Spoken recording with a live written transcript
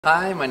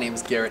Hi, my name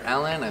is Garrett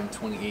Allen. I'm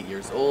 28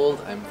 years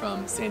old. I'm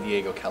from San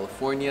Diego,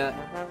 California.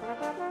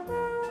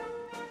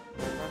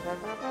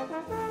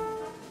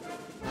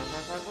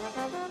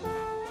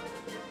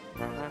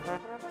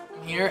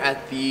 I'm here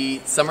at the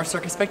Summer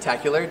Circus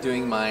Spectacular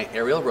doing my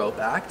aerial rope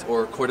act,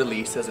 or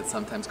cordelice as it's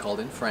sometimes called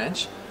in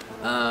French.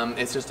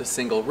 It's just a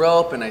single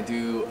rope and I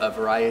do a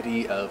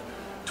variety of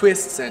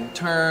twists and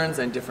turns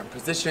and different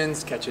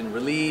positions, catch and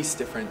release,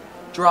 different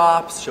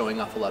drops,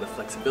 showing off a lot of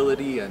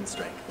flexibility and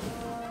strength.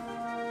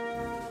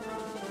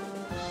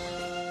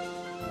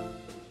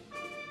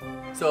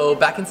 So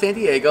back in San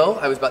Diego,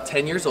 I was about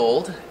 10 years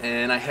old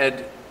and I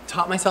had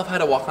taught myself how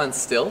to walk on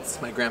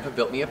stilts. My grandpa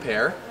built me a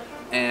pair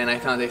and I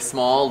found a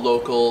small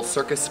local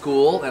circus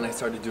school and I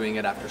started doing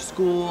it after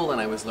school and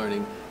I was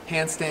learning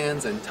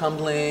handstands and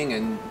tumbling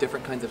and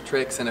different kinds of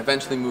tricks and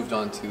eventually moved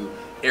on to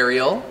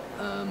aerial.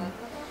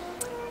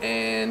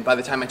 And by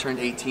the time I turned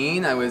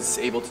 18, I was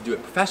able to do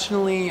it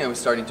professionally. I was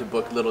starting to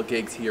book little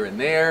gigs here and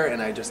there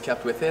and I just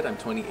kept with it. I'm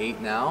 28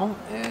 now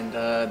and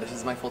this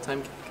is my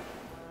full-time gig.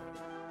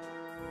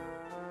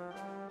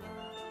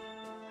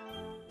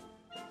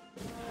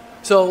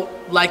 So,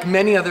 like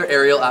many other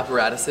aerial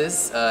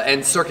apparatuses,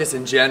 and circus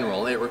in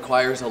general, it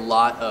requires a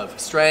lot of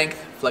strength,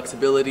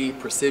 flexibility,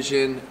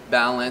 precision,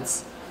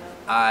 balance.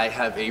 I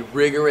have a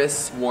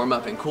rigorous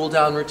warm-up and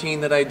cool-down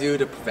routine that I do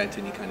to prevent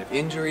any kind of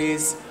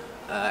injuries.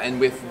 And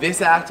with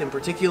this act in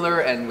particular,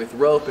 and with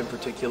rope in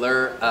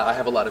particular, I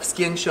have a lot of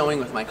skin showing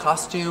with my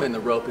costume, and the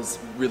rope is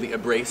really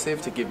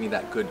abrasive to give me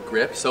that good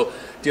grip. So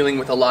dealing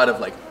with a lot of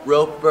like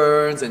rope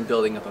burns and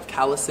building up of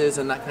calluses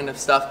and that kind of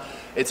stuff.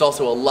 It's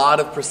also a lot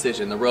of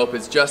precision. The rope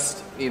is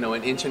just, an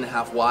 1.5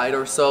 inches wide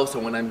or so, so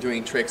when I'm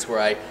doing tricks where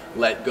I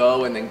let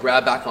go and then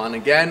grab back on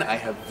again, I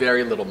have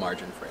very little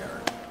margin for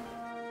error.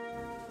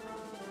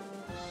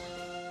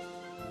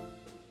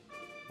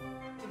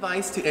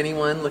 Advice to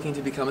anyone looking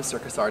to become a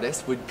circus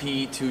artist would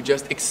be to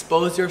just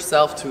expose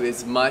yourself to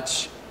as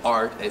much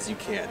art as you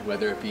can,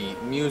 whether it be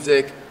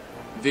music,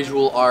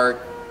 visual art,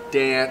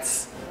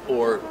 dance,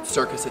 or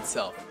circus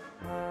itself.